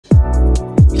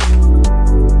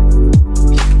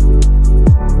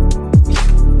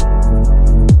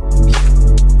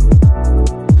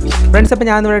Friends, അപ്പോൾ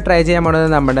ഞാനിവിടെ try ചെയ്യാൻ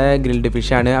പോകുന്നത് നമ്മുടെ ഗ്രിൽഡ്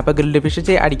ഫിഷാണ്. അപ്പോൾ ഗ്രിൽഡ്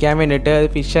ഫിഷ് അടിക്കാൻ വേണ്ടിയിട്ട്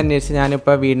ഫിഷ് അന്വേഷിച്ച്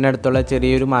ഞാനിപ്പോൾ വീടിനടുത്തുള്ള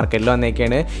ചെറിയൊരു മാർക്കറ്റിൽ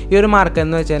വന്നേക്കാണ്. ഈ ഒരു മാർക്കറ്റ്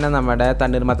എന്ന് വെച്ച് കഴിഞ്ഞാൽ നമ്മുടെ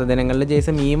തണ്ണീർമത്ത ദിനങ്ങളിൽ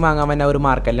ജയിച്ച് മീൻ വാങ്ങാൻ വന്ന ഒരു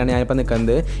മാർക്കറ്റിലാണ് ഞാനിപ്പോൾ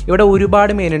നിൽക്കുന്നത്. ഇവിടെ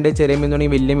ഒരുപാട് മീനുണ്ട്, ചെറിയ മീൻ തുടങ്ങി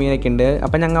വലിയ മീനൊക്കെ ഉണ്ട്.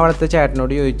 അപ്പോൾ ഞങ്ങൾ അവിടുത്തെ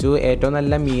ചേട്ടനോട് ചോദിച്ചു ഏറ്റവും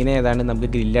നല്ല മീൻ ഏതാണ്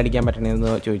നമുക്ക് ഗ്രില്ലടിക്കാൻ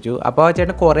പറ്റണമെന്ന് ചോദിച്ചു. അപ്പോൾ ആ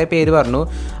ചേട്ടൻ കുറേ പേര് പറഞ്ഞു.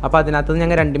 അപ്പോൾ അതിനകത്ത്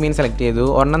ഞങ്ങൾ 2 മീൻ സെലക്ട് ചെയ്തു.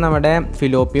 ഒരെണ്ണം നമ്മുടെ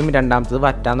ഫിലോപ്പിയും, രണ്ടാമത്തത്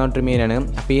വറ്റാന്ന് പറഞ്ഞിട്ടൊരു മീനാണ്.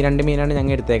 അപ്പോൾ ഈ 2 മീനാണ്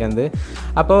ഞങ്ങൾ എടുത്തേക്കുന്നത്.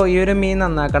 അപ്പോൾ ഈ ഒരു മീൻ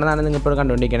നന്നാക്കണമെന്നാണ് നിങ്ങളിപ്പോൾ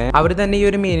കണ്ടുകൊണ്ടിരിക്കണേ. അവർ തന്നെ ഈ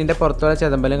ഒരു മീനിൻ്റെ പുറത്തുള്ള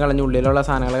ചെതമ്പലും കളഞ്ഞ് ഉള്ളിലുള്ള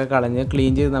സാധനങ്ങളൊക്കെ കളഞ്ഞ്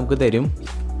ക്ലീൻ ചെയ്ത് നമുക്ക് തരും.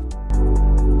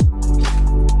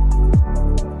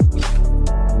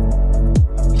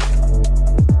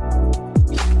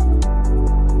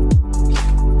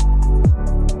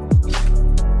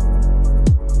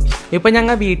 ഇപ്പോൾ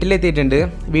ഞങ്ങൾ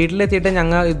വീട്ടിലെത്തിയിട്ട്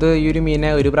ഞങ്ങൾ ഈ ഒരു മീനെ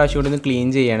ഒരു പ്രാവശ്യം കൂടി ഒന്ന് ക്ലീൻ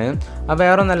ചെയ്യാണ്. അപ്പോൾ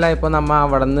വേറൊന്നല്ല, ഇപ്പോൾ നമ്മൾ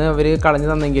അവിടെ നിന്ന് അവർ കളഞ്ഞു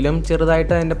തന്നെങ്കിലും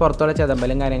ചെറുതായിട്ട് അതിൻ്റെ പുറത്തുള്ള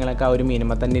ചെതമ്പലും കാര്യങ്ങളൊക്കെ ആ ഒരു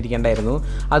മീനുമ്പോൾ തന്നെ ഇരിക്കേണ്ടായിരുന്നു.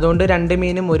 അതുകൊണ്ട് 2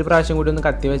 മീനും ഒരു പ്രാവശ്യം കൂടി ഒന്ന്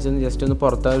കത്തി വെച്ച് ജസ്റ്റ് ഒന്ന്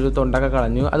പുറത്തൊരു തൊണ്ടൊക്കെ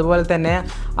കളഞ്ഞു. അതുപോലെ തന്നെ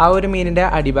ആ ഒരു മീനിൻ്റെ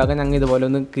അടിഭാഗം ഞങ്ങൾ ഇതുപോലെ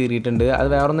ഒന്ന് കീറിയിട്ടുണ്ട്. അത്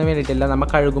വേറൊന്നും വേണ്ടിയിട്ടില്ല, നമ്മൾ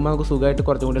കഴുകുമ്പോൾ നമുക്ക് സുഖമായിട്ട്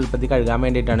കുറച്ചും കൂടി എളുപ്പത്തിൽ കഴുകാൻ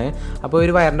വേണ്ടിയിട്ടാണ്. അപ്പോൾ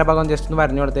ഒരു വയറിൻ്റെ ഭാഗം ജസ്റ്റ് ഒന്ന്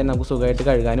വരഞ്ഞു കൊടുത്താൽ നമുക്ക് സുഖമായിട്ട്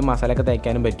കഴുകാനും മസാലയൊക്കെ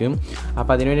തേക്കാനും പറ്റും.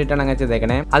 അപ്പോൾ അതിന് വേണ്ടിയിട്ടാണ് അങ്ങനെ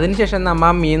ചെയ്തേക്കണേ. അതിനുശേഷം നമ്മൾ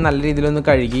ആ മീൻ നല്ല രീതിയിലൊന്ന്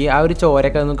കഴുകി ആ ഒരു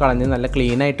ചോരയൊക്കെ ഒന്ന് കളഞ്ഞ് നല്ല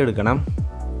ക്ലീനായിട്ട് എടുക്കണം.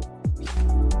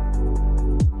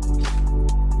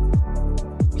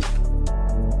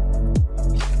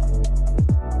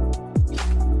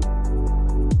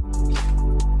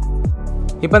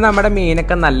 ഇപ്പം നമ്മുടെ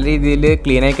മീനൊക്കെ നല്ല രീതിയിൽ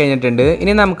ക്ലീൻ ആയി കഴിഞ്ഞിട്ടുണ്ട്.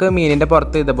 ഇനി നമുക്ക് മീനിൻ്റെ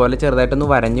പുറത്ത് ഇതുപോലെ ചെറുതായിട്ടൊന്ന്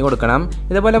വരഞ്ഞു കൊടുക്കണം.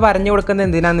 ഇതുപോലെ വരഞ്ഞു കൊടുക്കുന്നത്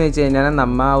എന്തിനാണെന്ന് വെച്ച് കഴിഞ്ഞാൽ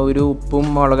നമ്മൾ ആ ഒരു ഉപ്പും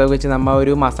മുളകൊക്കെ വെച്ച് നമ്മൾ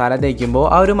ഒരു മസാല തേക്കുമ്പോൾ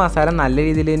ആ ഒരു മസാല നല്ല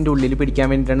രീതിയിൽ ഇതിൻ്റെ ഉള്ളിൽ പിടിക്കാൻ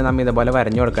വേണ്ടിയിട്ടാണ് നമ്മൾ ഇതുപോലെ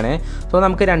വരഞ്ഞു കൊടുക്കണേ. സോ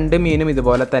നമുക്ക് 2 മീനും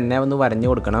ഇതുപോലെ തന്നെ ഒന്ന് വരഞ്ഞു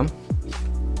കൊടുക്കണം.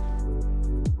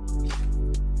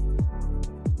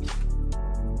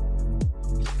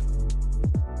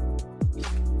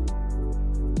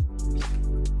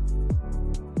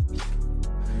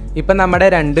 ഇപ്പം നമ്മുടെ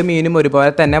 2 മീനും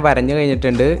ഒരുപോലെ തന്നെ വരഞ്ഞു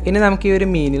കഴിഞ്ഞിട്ടുണ്ട്. ഇനി നമുക്ക് ഈ ഒരു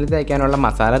മീനിൽ തേക്കാനുള്ള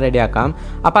മസാല റെഡിയാക്കാം.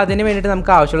 അപ്പോൾ അതിന് വേണ്ടിയിട്ട്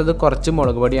നമുക്ക് ആവശ്യമുള്ളത് കുറച്ച്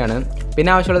മുളക് പൊടിയാണ്. പിന്നെ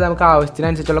ആവശ്യമുള്ളത് നമുക്ക്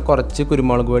ആവശ്യത്തിനനുസരിച്ചുള്ള കുറച്ച്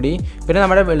കുരുമുളക് പൊടി, പിന്നെ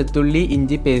നമ്മുടെ വെളുത്തുള്ളി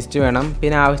ഇഞ്ചി പേസ്റ്റ് വേണം,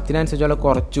 പിന്നെ ആവശ്യത്തിനനുസരിച്ചുള്ള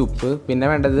കുറച്ച് ഉപ്പ്, പിന്നെ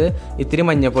വേണ്ടത് ഇത്തിരി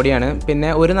മഞ്ഞൾപ്പൊടിയാണ്, പിന്നെ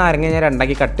ഒരു നാരങ്ങ ഞാൻ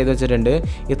 2ആക്കി കട്ട് ചെയ്ത് വെച്ചിട്ടുണ്ട്.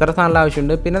 ഇത്ര സാധനങ്ങൾ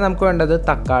ആവശ്യമുണ്ട്. പിന്നെ നമുക്ക് വേണ്ടത്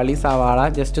തക്കാളി, സവാള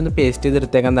ജസ്റ്റ് ഒന്ന് പേസ്റ്റ്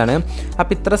ചെയ്തെടുത്തേക്കുന്നതാണ്.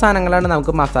 അപ്പോൾ ഇത്ര സാധനങ്ങളാണ്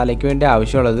നമുക്ക് മസാലയ്ക്ക് വേണ്ടി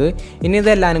ആവശ്യമുള്ളത്. ഇനി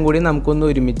ഇതെല്ലാവരും കൂടി നമുക്കൊന്ന്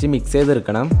ഒരുമിച്ച് മിക്സ്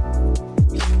ചെയ്തെടുക്കണം.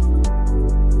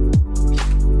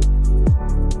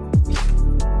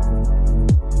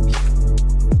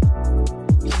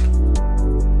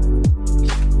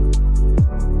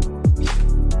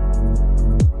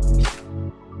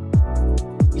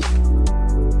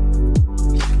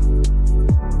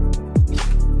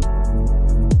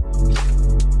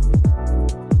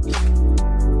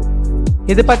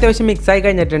 ഇതിപ്പോൾ അത്യാവശ്യം മിക്സായി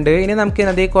കഴിഞ്ഞിട്ടുണ്ട്. ഇനി നമുക്ക്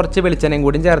ഇതിനകത്ത് കുറച്ച് വെളിച്ചെണ്ണയും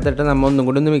കൂടി ചേർത്തിട്ട് നമ്മൾ ഒന്നും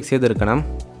കൂടി ഒന്ന് മിക്സ് ചെയ്തെടുക്കണം.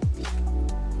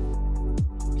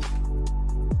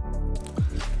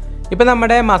 ഇപ്പോൾ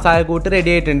നമ്മുടെ മസാലക്കൂട്ട്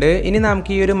റെഡി ആയിട്ടുണ്ട്. ഇനി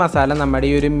നമുക്ക് ഈ ഒരു മസാല നമ്മുടെ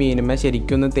ഈ ഒരു മീനുമേ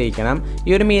ശരിക്കും ഒന്ന് തേക്കണം.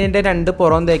 ഈ ഒരു മീനിൻ്റെ 2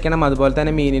 പുറവും തേക്കണം, അതുപോലെ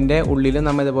തന്നെ മീനിൻ്റെ ഉള്ളിലും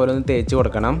നമ്മൾ ഇതുപോലെ ഒന്ന് തേച്ച്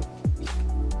കൊടുക്കണം.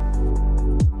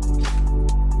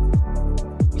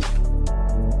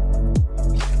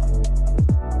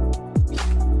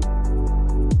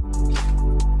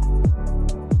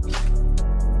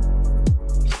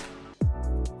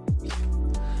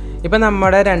 ഇപ്പം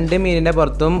നമ്മുടെ 2 മീനിൻ്റെ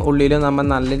പുറത്തും ഉള്ളിലും നമ്മൾ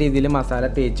നല്ല രീതിയിൽ മസാല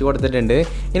തേച്ച് കൊടുത്തിട്ടുണ്ട്.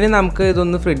 ഇനി നമുക്ക്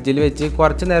ഇതൊന്ന് ഫ്രിഡ്ജിൽ വെച്ച്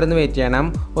കുറച്ച് നേരം ഒന്ന് വെയിറ്റ് ചെയ്യണം.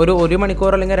 ഒരു 1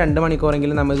 മണിക്കൂർ അല്ലെങ്കിൽ 2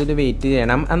 മണിക്കൂറെങ്കിലും നമ്മളിത് വെയിറ്റ്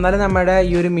ചെയ്യണം. എന്നാലും നമ്മുടെ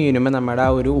ഈ ഒരു മീനുമ്പോൾ നമ്മുടെ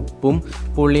ആ ഒരു ഉപ്പും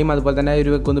പുളിയും അതുപോലെ തന്നെ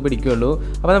എരിവൊക്കെ ഒന്ന് പിടിക്കുകയുള്ളൂ.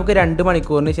 അപ്പോൾ നമുക്ക് 2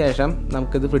 മണിക്കൂറിന് ശേഷം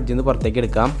നമുക്കിത് ഫ്രിഡ്ജിൽ നിന്ന് പുറത്തേക്ക്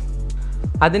എടുക്കാം.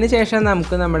 അതിനുശേഷം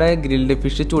നമുക്ക് നമ്മുടെ ഗ്രിൽഡ്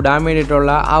ഫിഷ് ചുടാൻ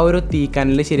വേണ്ടിയിട്ടുള്ള ആ ഒരു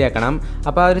തീക്കനൽ ശരിയാക്കണം.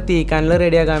 അപ്പോൾ ആ ഒരു തീക്കനൽ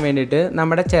റെഡിയാക്കാൻ വേണ്ടിയിട്ട്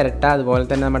നമ്മുടെ ചിരട്ട അതുപോലെ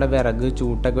തന്നെ നമ്മുടെ വിറക്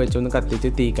ചൂട്ടൊക്കെ വെച്ചൊന്ന് കത്തിച്ച്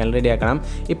തീക്കനൽ റെഡിയാക്കണം.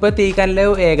 ഇപ്പോൾ തീക്കനൽ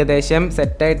ഏകദേശം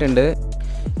സെറ്റായിട്ടുണ്ട്.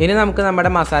 ഇനി നമുക്ക്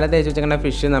നമ്മുടെ മസാല തേച്ച് വെച്ചിരിക്കുന്ന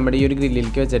ഫിഷ് നമ്മുടെ ഈ ഒരു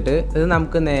ഗ്രില്ലിലേക്ക് വെച്ചിട്ട് ഇത്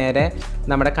നമുക്ക് നേരെ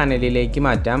നമ്മുടെ കനലിലേക്ക്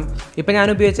മാറ്റാം. ഇപ്പോൾ ഞാൻ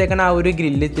ഉപയോഗിച്ചേക്കുന്ന ആ ഒരു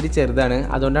ഗ്രില്ല് ഇത്തിരി ചെറുതാണ്,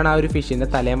 അതുകൊണ്ടാണ് ആ ഒരു ഫിഷിൻ്റെ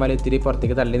തലയും വല ഇത്തിരി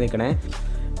പുറത്തേക്ക് തള്ളി നിൽക്കണേ.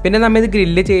 പിന്നെ നമ്മൾ ഇത്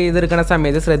ഗ്രില്ല് ചെയ്തെടുക്കുന്ന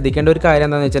സമയത്ത് ശ്രദ്ധിക്കേണ്ട ഒരു കാര്യം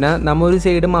എന്താണെന്ന് വെച്ചാൽ നമ്മൾ ഒരു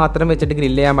സൈഡ് മാത്രം വെച്ചിട്ട്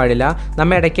ഗ്രില്ല് ചെയ്യാൻ പാടില്ല.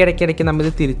 നമ്മൾ ഇടയ്ക്കിടയ്ക്ക് നമ്മൾ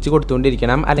ഇത് തിരിച്ച്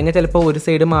കൊടുത്തുകൊണ്ടിരിക്കണം, അല്ലെങ്കിൽ ചിലപ്പോൾ ഒരു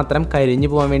സൈഡ് മാത്രം കരിഞ്ഞു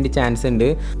പോകാൻ വേണ്ടി ചാൻസ് ഉണ്ട്.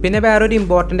 പിന്നെ വേറൊരു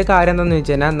ഇമ്പോർട്ടൻറ്റ് കാര്യം എന്താണെന്ന്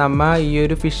വെച്ച് കഴിഞ്ഞാൽ നമ്മൾ ഈ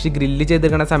ഒരു ഫിഷ് ഗ്രില്ല്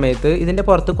ചെയ്തെടുക്കുന്ന സമയത്ത് ഇതിൻ്റെ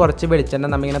പുറത്ത് കുറച്ച്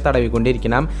വെളിച്ചെണ്ണ നമ്മളിങ്ങനെ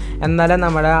തടവിക്കൊണ്ടിരിക്കണം. എന്നാലേ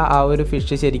നമ്മുടെ ആ ഒരു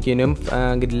ഫിഷ് ശരിക്കും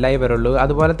ഗ്രില്ലായി വരുള്ളൂ.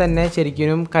 അതുപോലെ തന്നെ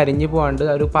ശരിക്കും കരിഞ്ഞു പോകാണ്ട്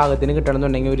ഒരു പാകത്തിന്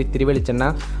കിട്ടണമെന്നുണ്ടെങ്കിൽ ഒരു ഇത്തിരി വെളിച്ചെണ്ണ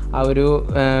ആ ഒരു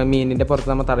മീനിൻ്റെ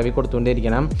പുറത്ത് നമ്മൾ തടവി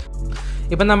കൊടുത്തുകൊണ്ടിരിക്കണം.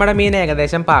 ഇപ്പം നമ്മുടെ മീൻ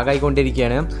ഏകദേശം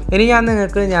പാകമായിക്കൊണ്ടിരിക്കുകയാണ്. ഇനി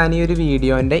ഞാൻ ഈ ഒരു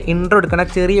വീഡിയോൻ്റെ ഇൻട്രോ എടുക്കുന്ന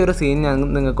ചെറിയൊരു സീൻ ഞാൻ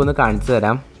നിങ്ങൾക്കൊന്ന് കാണിച്ചു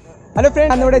തരാം. ഹലോ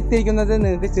ഫ്രണ്ട്, അന്നിവിടെ എത്തിയിരിക്കുന്നത്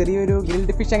നിങ്ങൾക്ക് ചെറിയൊരു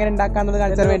ഗ്രിൽഡ് ഫിഷ് എങ്ങനെ ഉണ്ടാക്കാന്നുള്ളത്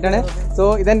കാണിച്ചാൽ വേണ്ടിയിട്ടാണ്. സോ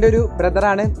ഇതെന്റെ ഒരു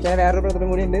ബ്രദറാണ്, പിന്നെ വേറൊരു ബ്രദറും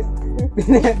കൂടി ഉണ്ട്.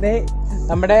 പിന്നെ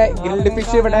നമ്മുടെ ഗ്രിൽഡ്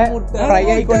ഫിഷ് ഇവിടെ ഫ്രൈ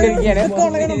ആയിക്കൊണ്ടിരിക്കുകയാണ്.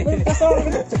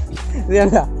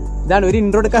 ഇതാണ് ഒരു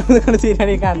ഇൻട്രോ എടുക്കാൻ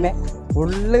ശരിയാണ് ഈ കാണുന്നത്.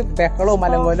 ഫുള്ള് ബഹളവും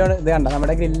മലങ്കോലവും ഇത് കണ്ട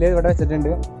നമ്മുടെ ഗ്രില്ല് ഇവിടെ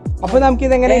വെച്ചിട്ടുണ്ട്. അപ്പൊ നമുക്ക്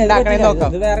ഇതെങ്ങനെ ഉണ്ടാക്കണമെന്ന് നോക്കാം.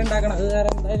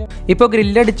 ഇപ്പോൾ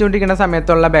ഗ്രില്ല് അടിച്ചുകൊണ്ടിരിക്കുന്ന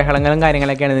സമയത്തുള്ള ബഹളങ്ങളും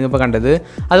കാര്യങ്ങളൊക്കെയാണ് നിങ്ങൾ ഇപ്പോൾ കണ്ടത്.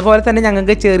 അതുപോലെ തന്നെ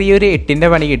ഞങ്ങൾക്ക് ചെറിയൊരു 8ന്റെ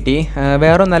പണി കിട്ടി.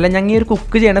 വേറെ ഒന്നല്ല, ഞങ്ങൾ ഈ ഒരു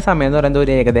കുക്ക് ചെയ്യുന്ന സമയം എന്ന് പറയുന്നത്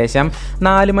ഒരു ഏകദേശം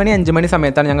 4 മണി 5 മണി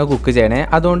സമയത്താണ് ഞങ്ങൾ കുക്ക് ചെയ്യണേ.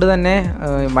 അതുകൊണ്ട് തന്നെ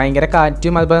ഭയങ്കര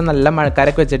കാറ്റും അതുപോലെ നല്ല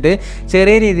മഴക്കാരൊക്കെ വെച്ചിട്ട്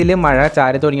ചെറിയ രീതിയിൽ മഴ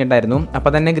ചാരി തുടങ്ങിയിട്ടുണ്ടായിരുന്നു.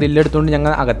 അപ്പോൾ തന്നെ ഗ്രില്ല് എടുത്തുകൊണ്ട്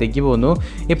ഞങ്ങൾ അകത്തേക്ക് പോന്നു.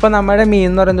 ഇപ്പോൾ നമ്മുടെ മീൻ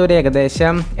എന്ന് പറയുന്നത് ഒരു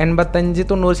ഏകദേശം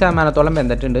 85-90%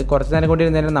 വെന്തിട്ടുണ്ട്. കുറച്ച് നേരം കൂടി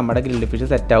ഇരുന്നേരം നമ്മുടെ ഗ്രില്ഡ് ഫിഷ്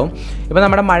സെറ്റാവും. ഇപ്പോൾ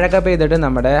നമ്മുടെ മഴ പെയ്തിട്ട്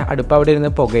നമ്മുടെ അടുപ്പ് അവിടെ ഇരുന്ന്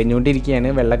പുകഞ്ഞുകൊണ്ടിരിക്കുകയാണ്,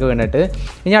 വെള്ളമൊക്കെ വീണിട്ട്.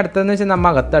 ഇനി അടുത്തതെന്ന് വെച്ചാൽ നമ്മൾ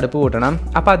അകത്ത് അടുപ്പ് കൂട്ടണം.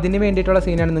 അപ്പോൾ അതിന് വേണ്ടിയിട്ടുള്ള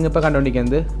സീനാണ് നിങ്ങൾ ഇപ്പോൾ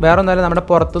കണ്ടുകൊണ്ടിരിക്കുന്നത്. വേറെ ഒന്നുമല്ല, നമ്മുടെ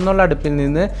പുറത്തുനിന്നുള്ള അടുപ്പിൽ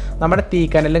നിന്ന് നമ്മുടെ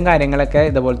തീക്കനലും കാര്യങ്ങളൊക്കെ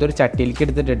ഇതുപോലത്തെ ഒരു ചട്ടിയിലേക്ക്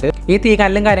എടുത്തിട്ടിട്ട് ഈ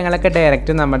തീക്കനലും കാര്യങ്ങളൊക്കെ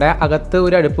ഡയറക്റ്റ് നമ്മുടെ അകത്ത്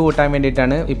ഒരു അടുപ്പ് കൂട്ടാൻ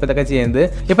വേണ്ടിയിട്ടാണ് ഇപ്പോൾ ഇതൊക്കെ ചെയ്യുന്നത്.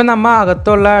 ഇപ്പം നമ്മൾ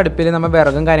അകത്തുള്ള അടുപ്പിൽ നമ്മൾ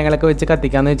വിറകും കാര്യങ്ങളൊക്കെ വെച്ച്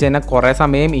കത്തിക്കാന്ന് വെച്ച് കഴിഞ്ഞാൽ കുറേ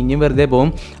സമയം ഇനിയും വെറുതെ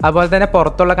പോകും. അതുപോലെ തന്നെ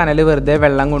പുറത്തുള്ള കനൽ വെറുതെ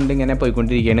വെള്ളം കൊണ്ട് ഇങ്ങനെ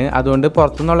പോയിക്കൊണ്ടിരിക്കുകയാണ്. അതുകൊണ്ട്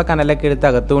പുറത്തുനിന്നുള്ള കനലൊക്കെ എടുത്ത്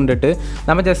അകത്ത് കൊണ്ടിട്ട്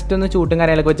നമ്മൾ ജസ്റ്റ് ഒന്ന് ചൂട്ടും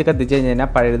കാര്യങ്ങളൊക്കെ വെച്ച് കത്തിച്ച് കഴിഞ്ഞാൽ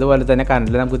പഴയതുപോലെ തന്നെ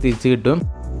കനൽ നമുക്ക് തിരിച്ച് കിട്ടും.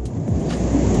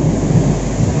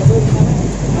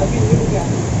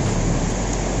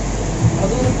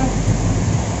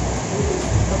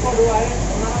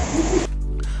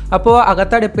 അപ്പോൾ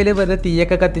അകത്തടുപ്പിൽ വെറുതെ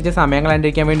തീയൊക്കെ കത്തിച്ച് സമയം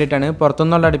കളയാണ്ടിരിക്കാൻ വേണ്ടിയിട്ടാണ്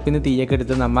പുറത്തുനിന്നുള്ള അടുപ്പിൽ നിന്ന് തീയൊക്കെ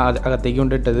എടുത്ത് നമ്മൾ അകത്തേക്ക്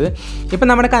കൊണ്ടിട്ടത്. ഇപ്പം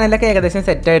നമ്മുടെ കനലൊക്കെ ഏകദേശം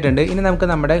സെറ്റായിട്ടുണ്ട്. ഇനി നമുക്ക്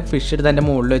നമ്മുടെ ഫിഷ് എടുത്ത് അതിൻ്റെ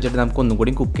മുകളിൽ വെച്ചിട്ട് നമുക്ക് ഒന്നും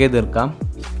കൂടി കുക്ക് ചെയ്ത് തീർക്കാം.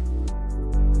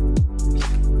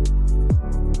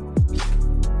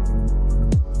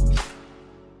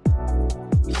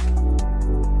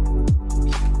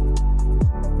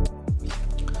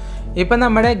 ഇപ്പം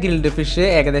നമ്മുടെ ഗ്രിൽഡ് ഫിഷ്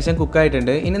ഏകദേശം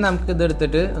കുക്കായിട്ടുണ്ട്. ഇനി നമുക്ക്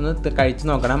ഇതെടുത്തിട്ട് ഒന്ന് കഴിച്ച്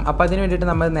നോക്കണം. അപ്പോൾ അതിന് വേണ്ടിയിട്ട്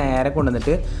നമ്മൾ നേരെ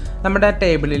കൊണ്ടുവന്നിട്ട് നമ്മുടെ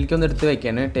ടേബിളിലേക്ക് ഒന്ന് എടുത്ത്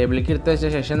വെക്കുകയാണ്. ടേബിളിലേക്ക് എടുത്ത് വെച്ച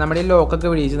ശേഷം നമ്മുടെ ഈ ലോക്കൊക്കെ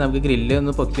പിടിച്ച് നമുക്ക് ഗ്രില്ല്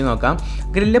ഒന്ന് പൊക്കി നോക്കാം.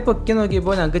 ഗ്രില്ല് പൊക്കി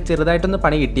നോക്കിയപ്പോൾ ഞങ്ങൾക്ക് ചെറുതായിട്ടൊന്ന്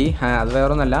പണി കിട്ടി. അത് വേറെ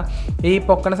ഒന്നല്ല, ഈ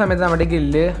പൊക്കണ സമയത്ത് നമ്മുടെ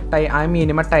ഗ്രില്ല് ആ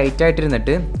മീനുമ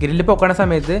ടൈറ്റായിട്ടിരുന്നിട്ട് ഗ്രില്ല് പൊക്കണ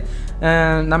സമയത്ത്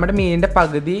നമ്മുടെ മീനിൻ്റെ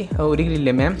പകുതി ഒരു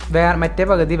ഗ്രില്ലുമേ മറ്റേ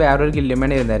പകുതി വേറൊരു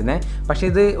ഗ്രില്ലുമേണ് ഇരുന്നായിരുന്നത്. പക്ഷേ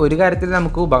ഇത് ഒരു കാര്യത്തിൽ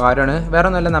നമുക്ക് ഉപകാരമാണ്. വേറെ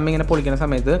ഒന്നുമല്ല, നമ്മ ഇങ്ങനെ പൊളിക്കുന്ന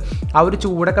സമയത്ത് ആ ഒരു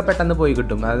ചൂടൊക്കെ പെട്ടെന്ന് പോയി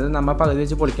കിട്ടും. അത് നമ്മൾ പകുതി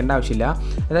വെച്ച് പൊളിക്കേണ്ട ആവശ്യമില്ല.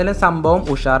 ഏതായാലും സംഭവം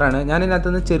ഉഷാറാണ്. ഞാൻ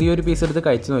ഇതിനകത്ത് നിന്ന് ചെറിയൊരു പീസ് എടുത്ത്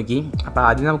കഴിച്ച് നോക്കി. അപ്പോൾ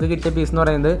ആദ്യം നമുക്ക് കിട്ടിയ പീസ് എന്ന്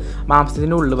പറയുന്നത്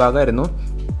മാംസത്തിൻ്റെ ഉള്ളുഭാഗമായിരുന്നു.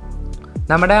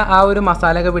 നമ്മുടെ ആ ഒരു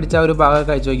മസാലയൊക്കെ പിടിച്ച ആ ഒരു ഭാഗം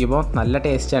കഴിച്ച് നോക്കിയപ്പോൾ നല്ല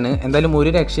ടേസ്റ്റാണ്. എന്തായാലും ഒരു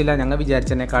രക്ഷയില്ല, ഞങ്ങൾ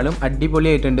വിചാരിച്ചതിനേക്കാളും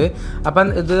അടിപൊളിയായിട്ടുണ്ട്.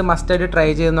 അപ്പം ഇത് മസ്റ്റായിട്ട് ട്രൈ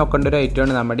ചെയ്ത് നോക്കേണ്ട ഒരു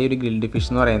ഐറ്റമാണ് നമ്മുടെ ഈ ഒരു ഗ്രിൽഡ് ഫിഷ്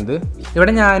എന്ന് പറയുന്നത്.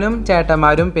 ഇവിടെ ഞാനും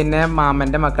ചേട്ടന്മാരും പിന്നെ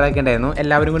മാമൻ്റെ മക്കളൊക്കെ ഉണ്ടായിരുന്നു.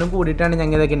 എല്ലാവരും കൂടി കൂടിയിട്ടാണ്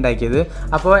ഞങ്ങൾ ഇതൊക്കെ ഉണ്ടാക്കിയത്.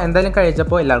 അപ്പോൾ എന്തായാലും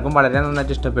കഴിച്ചപ്പോൾ എല്ലാവർക്കും വളരെ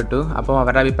നന്നായിട്ട് ഇഷ്ടപ്പെട്ടു. അപ്പോൾ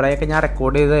അവരുടെ അഭിപ്രായമൊക്കെ ഞാൻ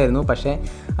റെക്കോർഡ് ചെയ്തതായിരുന്നു. പക്ഷേ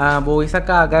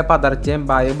വോയിസൊക്കെ ആകെ പതർച്ചയും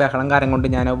ബഹളം കാര്യം കൊണ്ട്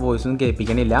ഞാൻ ആ വോയിസൊന്നും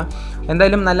കേൾപ്പിക്കണില്ല.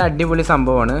 എന്തായാലും നല്ല അടിപൊളി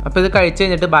സംഭവമാണ്. അപ്പോൾ ഇത് കഴിച്ച്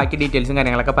കഴിഞ്ഞിട്ട് ബാക്കി ഡീറ്റെയിൽസും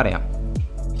കാര്യങ്ങളൊക്കെ പറയാം.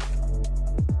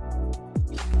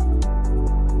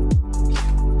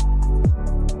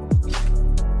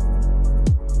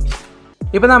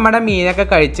 ഇപ്പോൾ നമ്മുടെ മീനൊക്കെ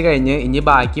കഴിച്ച് കഴിഞ്ഞ് ഇനി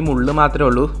ബാക്കി മുള്ളു മാത്രമേ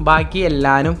ഉള്ളൂ. ബാക്കി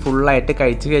എല്ലാവരും ഫുള്ളായിട്ട്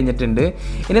കഴിച്ച് കഴിഞ്ഞിട്ടുണ്ട്.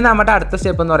 ഇനി നമ്മുടെ അടുത്ത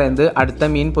സ്റ്റെപ്പ് എന്ന് പറയുന്നത് അടുത്ത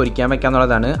മീൻ പൊരിക്കാൻ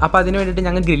വെക്കാന്നുള്ളതാണ്. അപ്പോൾ അതിന് വേണ്ടിയിട്ട്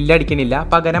ഞങ്ങൾ ഗ്രില്ല് അടിക്കണില്ല,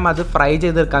 പകരം അത് ഫ്രൈ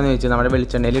ചെയ്തെടുക്കാമെന്ന് ചോദിച്ചു. നമ്മുടെ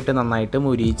വെളിച്ചെണ്ണയിലിട്ട് നന്നായിട്ട്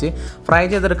മുരിയിച്ച് ഫ്രൈ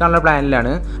ചെയ്തെടുക്കാനുള്ള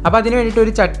പ്ലാനിലാണ്. അപ്പോൾ അതിന് വേണ്ടിയിട്ട്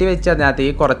ഒരു ചട്ടി വെച്ച്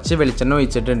അതിനകത്തേക്ക് കുറച്ച് വെളിച്ചെണ്ണ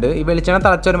ഒഴിച്ചിട്ടുണ്ട്. ഈ വെളിച്ചെണ്ണ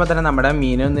തിളച്ച് വരുമ്പോൾ തന്നെ നമ്മുടെ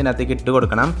മീനൊന്നും ഇതിനകത്തേക്ക് ഇട്ട്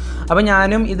കൊടുക്കണം. അപ്പോൾ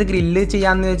ഞാനും ഇത് ഗ്രില്ല്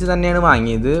ചെയ്യാമെന്ന് വെച്ച് തന്നെയാണ്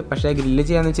വാങ്ങിയത്. പക്ഷേ ഗ്രില്ല്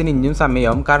ചെയ്യാമെന്ന് വെച്ചാൽ ഇനിയും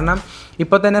സമയമാവും. കാരണം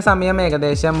ഇപ്പോൾ തന്നെ സമയം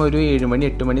ഏകദേശം ഒരു 7 മണി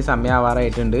 8 മണി സമയം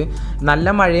ആവാറായിട്ടുണ്ട്.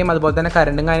 നല്ല മഴയും അതുപോലെ തന്നെ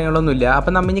കറണ്ടും കാര്യങ്ങളൊന്നുമില്ല.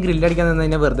 അപ്പോൾ നമ്മൾ ഇനി ഗ്രില്ലടിക്കാൻ നിന്ന്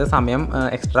കഴിഞ്ഞാൽ വെറുതെ സമയം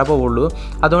എക്സ്ട്രാ പോവുള്ളൂ.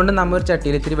 അതുകൊണ്ട് നമ്മൾ ഒരു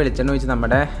ചട്ടിയിൽ ഇത്തിരി വെളിച്ചെണ്ണ ഒഴിച്ച്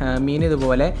നമ്മുടെ മീൻ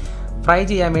ഇതുപോലെ ഫ്രൈ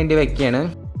ചെയ്യാൻ വേണ്ടി വെക്കുകയാണ്.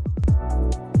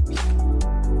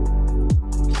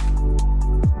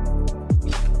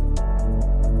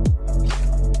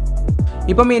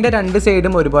 ഇപ്പം മീനിൻ്റെ 2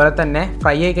 സൈഡും ഒരുപോലെ തന്നെ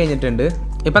ഫ്രൈ ആയി കഴിഞ്ഞിട്ടുണ്ട്.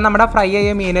 ഇപ്പം നമ്മുടെ ഫ്രൈ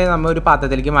ആയ മീൻ നമ്മൾ ഒരു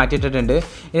പാത്രത്തിലേക്ക് മാറ്റിയിട്ടിട്ടുണ്ട്.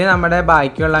 ഇനി നമ്മുടെ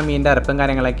ബാക്കിയുള്ള മീനിൻ്റെ അരപ്പും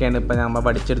കാര്യങ്ങളൊക്കെയാണ് ഇപ്പോൾ നമ്മൾ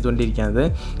പഠിച്ചെടുത്തുകൊണ്ടിരിക്കുന്നത്.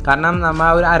 കാരണം നമ്മൾ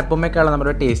ആ ഒരു അരപ്പുമ്മയൊക്കെയുള്ള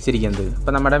നമ്മുടെ ടേസ്റ്റ് ഇരിക്കുന്നത്.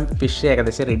 ഇപ്പോൾ നമ്മുടെ ഫിഷ്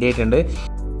ഏകദേശം റെഡി ആയിട്ടുണ്ട്.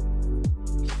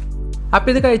 അപ്പോൾ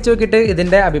ഇത് കഴിച്ച് നോക്കിയിട്ട്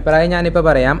ഇതിൻ്റെ അഭിപ്രായം ഞാനിപ്പോൾ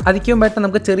പറയാം. അതിക്ക് മുമ്പായിട്ട്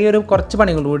നമുക്ക് ചെറിയൊരു കുറച്ച്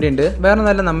പണികൾ കൂടിയുണ്ട്. വേറെ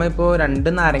ഒന്നല്ല, നമ്മളിപ്പോൾ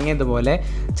 2 നാരങ്ങ ഇതുപോലെ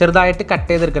ചെറുതായിട്ട് കട്ട്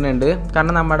ചെയ്തെടുക്കുന്നുണ്ട്.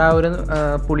 കാരണം നമ്മുടെ ആ ഒരു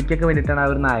പുളിക്കൊക്കെ വേണ്ടിയിട്ടാണ് ആ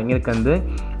ഒരു നാരങ്ങ എടുക്കുന്നത്.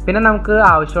 പിന്നെ നമുക്ക്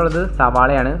ആവശ്യമുള്ളത്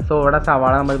സവാളയാണ്. സോ ഇവിടെ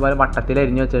സവാള നമ്മൾ ഇതുപോലെ വട്ടത്തിൽ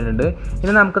അരിഞ്ഞ് വെച്ചിട്ടുണ്ട്.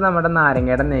 ഇനി നമുക്ക് നമ്മുടെ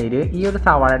നാരങ്ങയുടെ നീര് ഈ ഒരു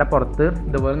സവാളയുടെ പുറത്ത്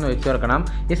ഇതുപോലെ ഒഴിച്ച് ചേർക്കണം.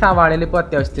 ഈ സവാളയിൽ ഇപ്പോൾ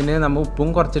അത്യാവശ്യത്തിന് നമ്മൾ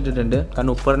ഉപ്പും കുറച്ചിട്ടിട്ടുണ്ട്.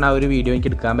 കാരണം ഉപ്പ് ഇടുന്ന ആ ഒരു വീഡിയോ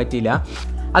എനിക്ക് എടുക്കാൻ പറ്റിയില്ല.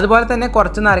 അതുപോലെ തന്നെ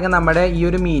കുറച്ച് നാരങ്ങ നമ്മുടെ ഈ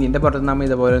ഒരു മീനിൻ്റെ പുറത്ത് നമ്മൾ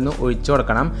ഇതുപോലെ ഒന്ന് ഒഴിച്ചു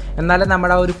കൊടുക്കണം. എന്നാലേ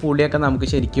നമ്മുടെ ആ ഒരു പുളിയൊക്കെ നമുക്ക്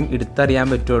ശരിക്കും എടുത്തറിയാൻ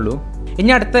പറ്റുള്ളൂ.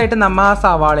 ഇനി അടുത്തായിട്ട് നമ്മൾ ആ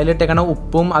സവാളയിൽ ഇട്ടേക്കണ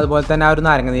ഉപ്പും അതുപോലെ തന്നെ ആ ഒരു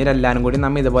നാരങ്ങ നീരെല്ലാം കൂടി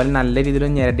നമ്മൾ ഇതുപോലെ നല്ല രീതിയിൽ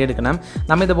ഞെരടി എടുക്കണം.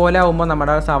 നമ്മൾ ഇതുപോലെ ആകുമ്പോൾ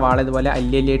നമ്മുടെ സവാള ഇതുപോലെ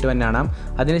അല്ലിയായിട്ട് വന്നാണ്.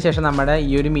 അതിനുശേഷം നമ്മുടെ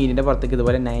ഈ ഒരു മീനിൻ്റെ പുറത്തേക്ക്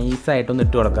ഇതുപോലെ നൈസായിട്ടൊന്ന്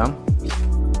ഇട്ട് കൊടുക്കാം.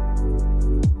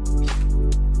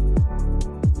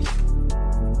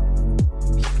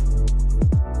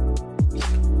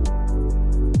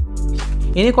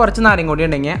 ഇനി കുറച്ച് നാരങ്ങ കൂടി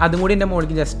ഉണ്ടെങ്കിൽ അതും കൂടി എൻ്റെ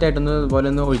മുകളിലേക്ക് ജസ്റ്റ് ആയിട്ടൊന്ന് ഇതുപോലെ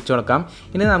ഒന്ന് ഒഴിച്ചു കൊടുക്കാം.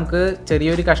 ഇനി നമുക്ക്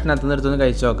ചെറിയൊരു കഷ്ണത്തിൽ നിന്ന് എടുത്തൊന്ന്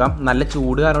കഴിച്ച് നോക്കാം. നല്ല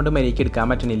ചൂട് കാരണം മരിക്ക് എടുക്കാൻ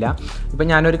പറ്റുന്നില്ല. ഇപ്പം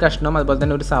ഞാനൊരു കഷ്ണം അതുപോലെ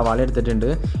തന്നെ ഒരു സവാള എടുത്തിട്ടുണ്ട്.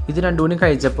 ഇത് രണ്ടും കൂടി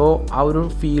കഴിച്ചപ്പോൾ ആ ഒരു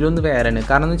ഫീലൊന്ന് വേറെയാണ്.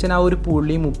 കാരണം എന്ന് വെച്ചാൽ ആ ഒരു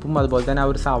പുളിയും ഉപ്പും അതുപോലെ തന്നെ ആ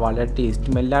ഒരു സവാളയുടെ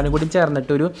ടേസ്റ്റും എല്ലാവരും കൂടി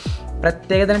ചേർന്നിട്ടൊരു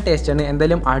പ്രത്യേകതരം ടേസ്റ്റാണ്.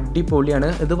 എന്തായാലും അടിപൊളിയാണ്.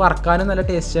 ഇത് വറക്കാനും നല്ല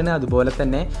ടേസ്റ്റാണ്, അതുപോലെ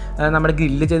തന്നെ നമ്മുടെ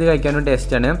ഗ്രില്ല് ചെയ്ത് കഴിക്കാനും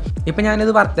ടേസ്റ്റാണ്. ഇപ്പം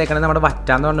ഞാനിത് വറുത്തേക്കണത് നമ്മുടെ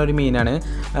വറ്റാന്ന് പറഞ്ഞൊരു മീനാണ്.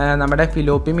 നമ്മുടെ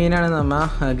ഫിലോപ്പി മീനാണ് നമ്മൾ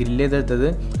ഗ്രില്ല് ചെയ്തെടുത്തത്.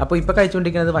 അപ്പോൾ ഇപ്പോൾ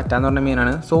കഴിച്ചുകൊണ്ടിരിക്കുന്നത് വറ്റാന്ന് പറഞ്ഞ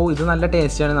മീനാണ്. സോ ഇത് നല്ല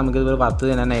ടേസ്റ്റാണ് നമുക്ക് ഇത്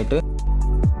വറുത്ത് തിന്നാനായിട്ട്.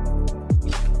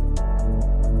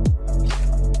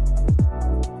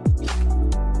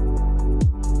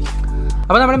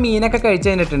 അപ്പോൾ നമ്മുടെ മീനൊക്കെ കഴിച്ച്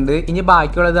കഴിഞ്ഞിട്ടുണ്ട്. ഇനി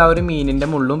ബാക്കിയുള്ളത് ആ ഒരു മീനിൻ്റെ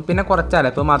മുള്ളും പിന്നെ കുറച്ച്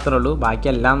അലപ്പ് മാത്രമേ ഉള്ളൂ.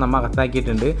 ബാക്കിയെല്ലാം നമ്മൾ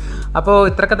അകത്താക്കിയിട്ടുണ്ട്. അപ്പോൾ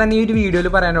ഇത്രയൊക്കെ തന്നെ ഈ ഒരു വീഡിയോയിൽ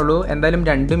പറയാനുള്ളൂ. എന്തായാലും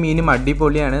 2 മീനും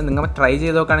അടിപൊളിയാണ്. നിങ്ങൾ ട്രൈ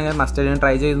ചെയ്ത് നോക്കുകയാണെങ്കിൽ മസ്റ്റ്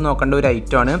ട്രൈ ചെയ്ത് നോക്കേണ്ട ഒരു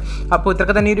ഐറ്റമാണ്. അപ്പോൾ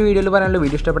ഇത്രയൊക്കെ തന്നെ ഈ ഒരു വീഡിയോയിൽ പറയാനുള്ളൂ.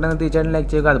 വീഡിയോ ഇഷ്ടപ്പെട്ടെന്ന് തീർച്ചയായിട്ടും ലൈക്ക്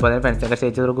ചെയ്യുക, അതുപോലെ ഫ്രണ്ട്സൊക്കെ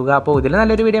ഷെയർ ചെയ്ത് കൊടുക്കുക. അപ്പോൾ ഇതിൽ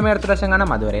നല്ലൊരു വീഡിയോ അടുത്ത പ്രാവശ്യം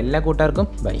കാണാം. അതുവരെ എല്ലാ കൂട്ടുകാർക്കും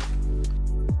ബൈ.